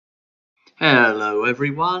Hello,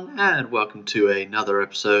 everyone, and welcome to another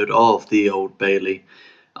episode of The Old Bailey.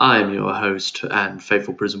 I am your host and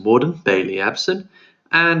faithful prison warden, Bailey Abson,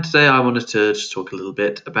 and today I wanted to just talk a little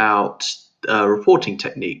bit about reporting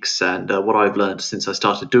techniques and what I've learned since I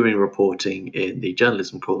started doing reporting in the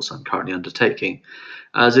journalism course I'm currently undertaking.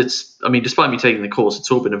 Despite me taking the course, it's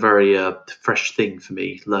all been a very fresh thing for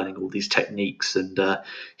me, learning all these techniques and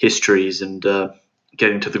histories and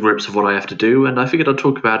getting to the grips of what I have to do, and I figured I'd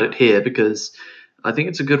talk about it here because I think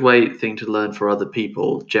it's a good thing to learn for other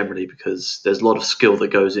people generally, because there's a lot of skill that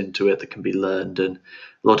goes into it that can be learned and a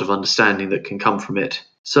lot of understanding that can come from it.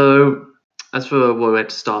 So as for where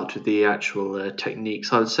to start with the actual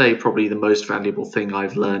techniques, I would say probably the most valuable thing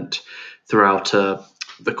I've learnt throughout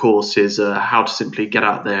the course is how to simply get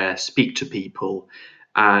out there, speak to people,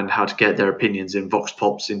 and how to get their opinions in vox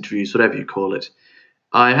pops, interviews, whatever you call it.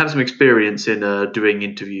 I have some experience in doing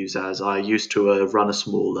interviews, as I used to run a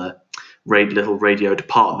small little radio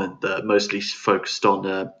department that mostly focused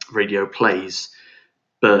on radio plays,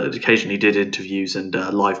 but occasionally did interviews and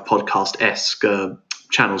live podcast-esque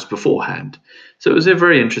channels beforehand. So it was a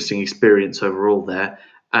very interesting experience overall there,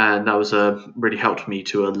 and that was really helped me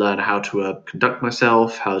to learn how to conduct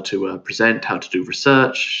myself, how to present, how to do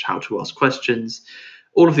research, how to ask questions.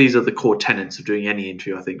 All of these are the core tenets of doing any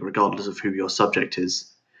interview, I think, regardless of who your subject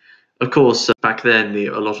is. Of course, back then,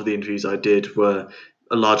 a lot of the interviews I did were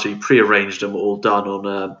largely pre-arranged and were all done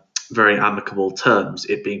on very amicable terms,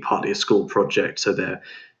 it being partly a school project, so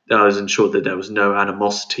I was ensured that there was no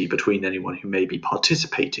animosity between anyone who may be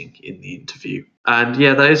participating in the interview. And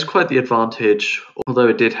yeah, that is quite the advantage, although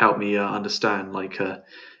it did help me understand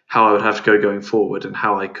how I would have to go going forward and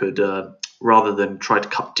how I could, rather than try to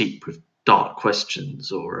cut deep with dark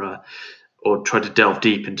questions or try to delve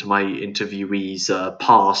deep into my interviewees'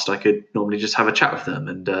 past, I could normally just have a chat with them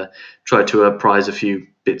and try to apprise a few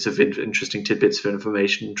bits of interesting tidbits of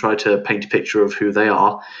information and try to paint a picture of who they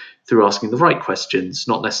are through asking the right questions,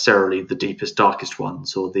 not necessarily the deepest, darkest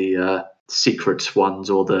ones or the secret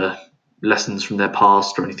ones or the lessons from their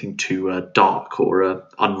past or anything too dark or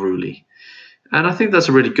unruly. And I think that's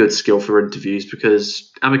a really good skill for interviews,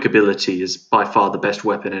 because amicability is by far the best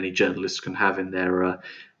weapon any journalist can have in their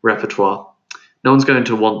repertoire. No one's going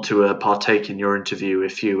to want to partake in your interview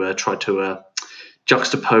if you try to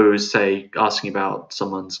juxtapose, say, asking about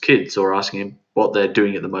someone's kids or asking them what they're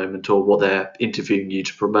doing at the moment or what they're interviewing you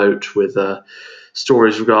to promote, with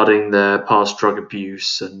stories regarding their past drug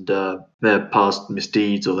abuse and their past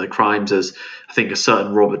misdeeds or their crimes, as I think a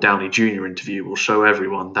certain Robert Downey Jr. interview will show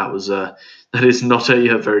everyone. That is not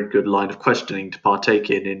a very good line of questioning to partake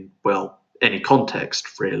in any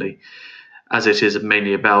context, really, as it is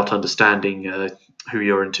mainly about understanding who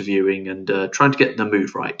you're interviewing and trying to get the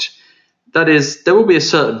mood right. That is, there will be a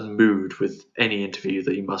certain mood with any interview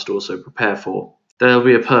that you must also prepare for. There will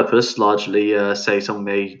be a purpose, largely. Say someone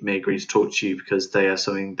may agree to talk to you because they have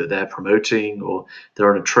something that they're promoting, or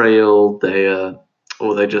they're on a trail,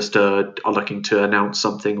 or they just are looking to announce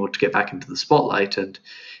something or to get back into the spotlight. And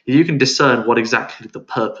if you can discern what exactly the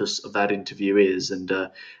purpose of that interview is and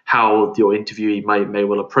how your interviewee may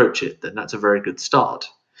well approach it, then that's a very good start.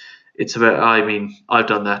 I've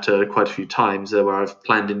done that quite a few times where I've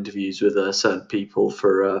planned interviews with certain people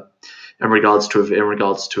for in regards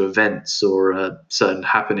to events or certain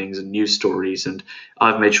happenings and news stories, and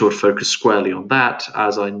I've made sure to focus squarely on that,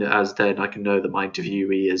 as then I can know that my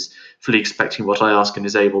interviewee is fully expecting what I ask and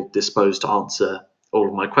is disposed to answer all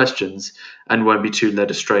of my questions and won't be too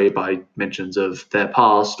led astray by mentions of their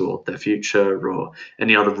past or their future or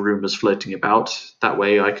any other rumors floating about. That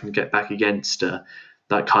way I can get back against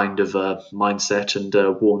that kind of mindset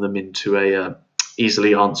and warm them into a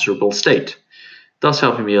easily answerable state, thus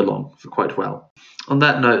helping me along for quite well. On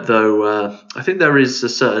that note, though, I think there is a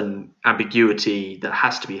certain ambiguity that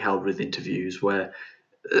has to be held with interviews, where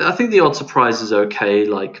I think the odd surprise is okay,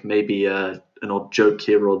 like maybe an odd joke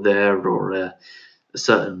here or there, or a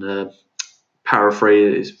certain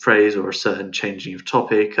paraphrase or a certain changing of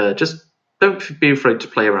topic. Just don't be afraid to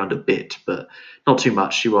play around a bit, but not too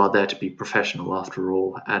much. You are there to be professional after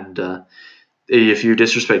all, and if you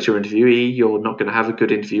disrespect your interviewee, you're not going to have a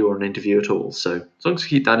good interview or an interview at all. So as long as you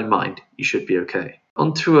keep that in mind, you should be okay.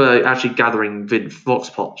 On to actually gathering vox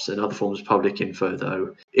pops and other forms of public info,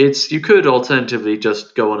 though. You could alternatively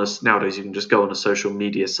just go on nowadays you can just go on a social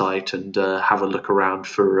media site and have a look around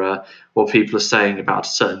for what people are saying about a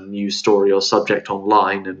certain news story or subject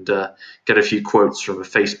online, and get a few quotes from a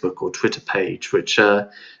Facebook or Twitter page, which, I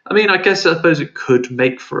suppose it could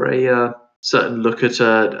make for a certain look at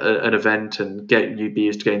an event and be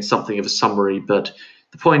used to gain something of a summary. But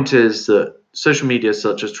the point is that social media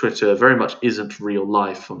such as Twitter very much isn't real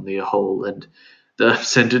life on the whole, and the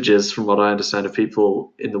percentages, from what I understand, of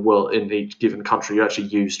people in the world in each given country who actually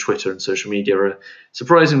use Twitter and social media are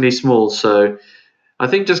surprisingly small. So I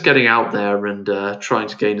think just getting out there and trying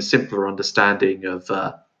to gain a simpler understanding of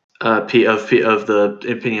the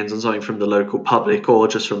opinions on something from the local public, or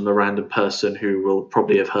just from a random person who will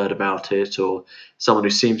probably have heard about it, or someone who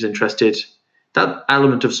seems interested. That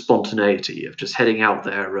element of spontaneity, of just heading out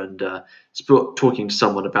there and talking to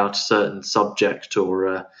someone about a certain subject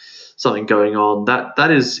or something going on,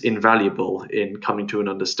 that is invaluable in coming to an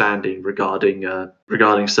understanding regarding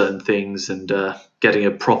certain things and getting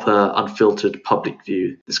a proper, unfiltered public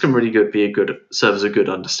view. This can really serve as a good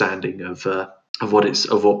understanding of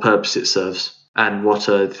what purpose it serves, and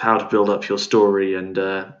how to build up your story and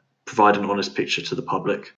provide an honest picture to the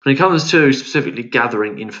public. When it comes to specifically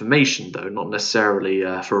gathering information, though, not necessarily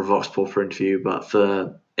for a Vox Populi interview, but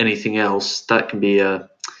for anything else, that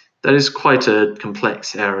is quite a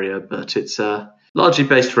complex area, but it's largely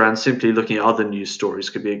based around simply looking at other news stories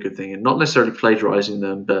could be a good thing, and not necessarily plagiarizing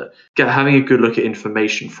them, but having a good look at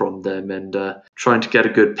information from them and trying to get a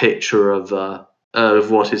good picture of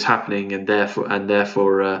what is happening, and therefore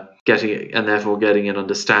getting an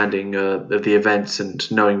understanding of the events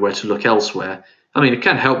and knowing where to look elsewhere. I mean, it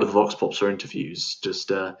can help with Vox Pops or interviews,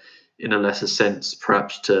 just in a lesser sense,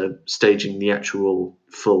 perhaps, to staging the actual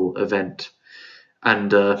full event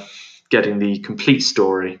and getting the complete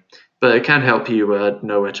story. But it can help you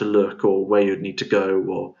know where to look, or where you'd need to go,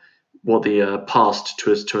 or what the past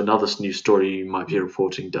to another news story you might be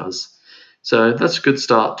reporting does. So that's a good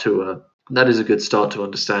start to. That is a good start to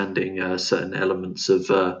understanding certain elements of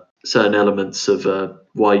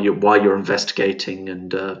why you're investigating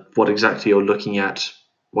and what exactly you're looking at,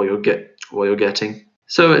 what you're getting.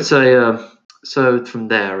 So it's so from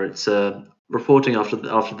there it's reporting after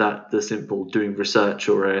that. The simple doing research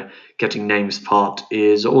or getting names part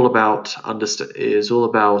is all about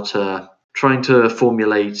trying to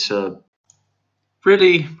formulate.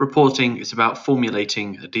 Really, reporting is about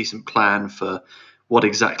formulating a decent plan for what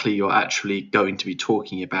exactly you're actually going to be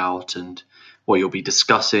talking about, and what you'll be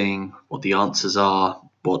discussing, what the answers are,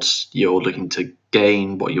 what you're looking to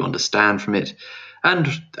gain, what you understand from it. And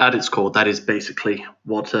at its core, that is basically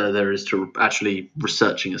what there is to actually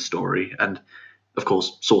researching a story. And of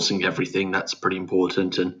course, sourcing everything, that's pretty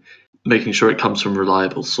important, and making sure it comes from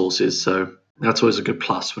reliable sources. So that's always a good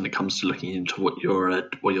plus when it comes to looking into what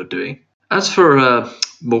you're doing. As for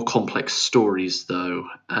more complex stories, though,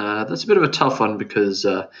 that's a bit of a tough one, because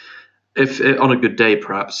if on a good day,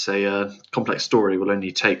 perhaps a complex story will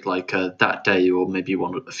only take that day, or maybe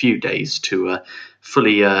a few days to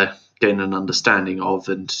fully gain an understanding of,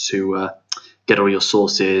 and to get all your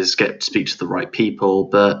sources, speak to the right people.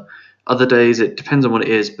 But other days, it depends on what it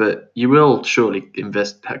is, but you will surely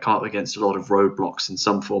come up against a lot of roadblocks in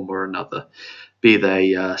some form or another. Be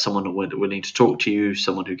they someone willing to talk to you,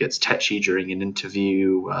 someone who gets tetchy during an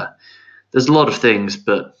interview. There's a lot of things,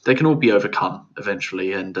 but they can all be overcome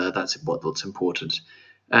eventually, and that's what's important.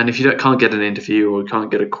 And if you can't get an interview or can't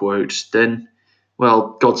get a quote, then,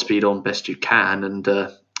 well, Godspeed on best you can, and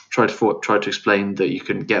try to explain that you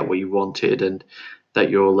can get what you wanted, and that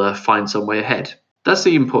you'll find some way ahead. That's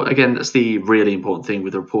the really important thing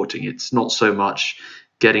with reporting. It's not so much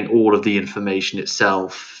getting all of the information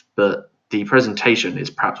itself, but the presentation is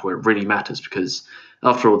perhaps where it really matters, because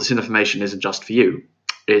after all, this information isn't just for you.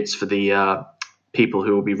 It's for the people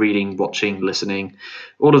who will be reading, watching, listening,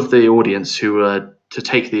 all of the audience who to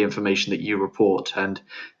take the information that you report and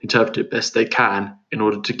interpret it best they can in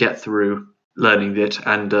order to get through learning it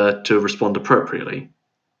and to respond appropriately.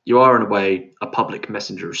 You are, in a way, a public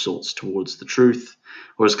messenger of sorts towards the truth,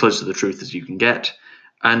 or as close to the truth as you can get,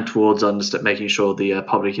 and towards making sure the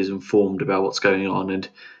public is informed about what's going on, and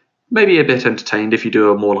maybe a bit entertained if you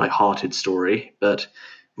do a more light-hearted story. But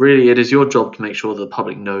really, it is your job to make sure that the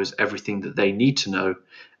public knows everything that they need to know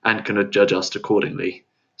and can adjust accordingly.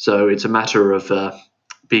 So it's a matter of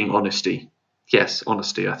being honesty. Yes,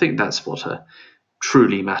 honesty. I think that's what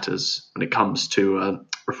truly matters when it comes to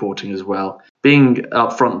reporting as well. Being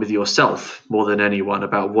upfront with yourself more than anyone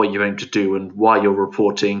about what you aim to do and why you're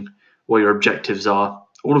reporting, what your objectives are.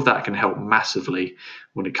 All of that can help massively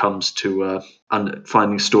when it comes to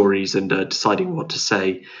finding stories and deciding what to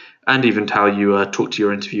say, and even how you talk to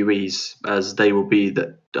your interviewees, as they will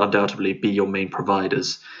undoubtedly be your main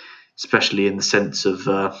providers, especially in the sense of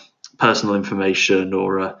personal information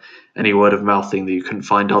or any word of mouth thing that you couldn't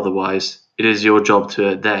find otherwise. It is your job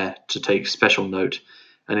to take special note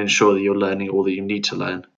and ensure that you're learning all that you need to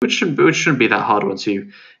learn, which shouldn't be that hard once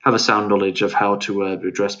you have a sound knowledge of how to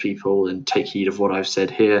address people and take heed of what I've said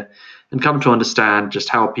here, and come to understand just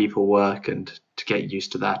how people work and to get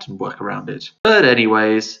used to that and work around it. But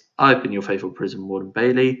anyways, I've been your faithful prison warden,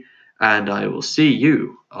 Bailey, and I will see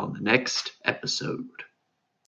you on the next episode.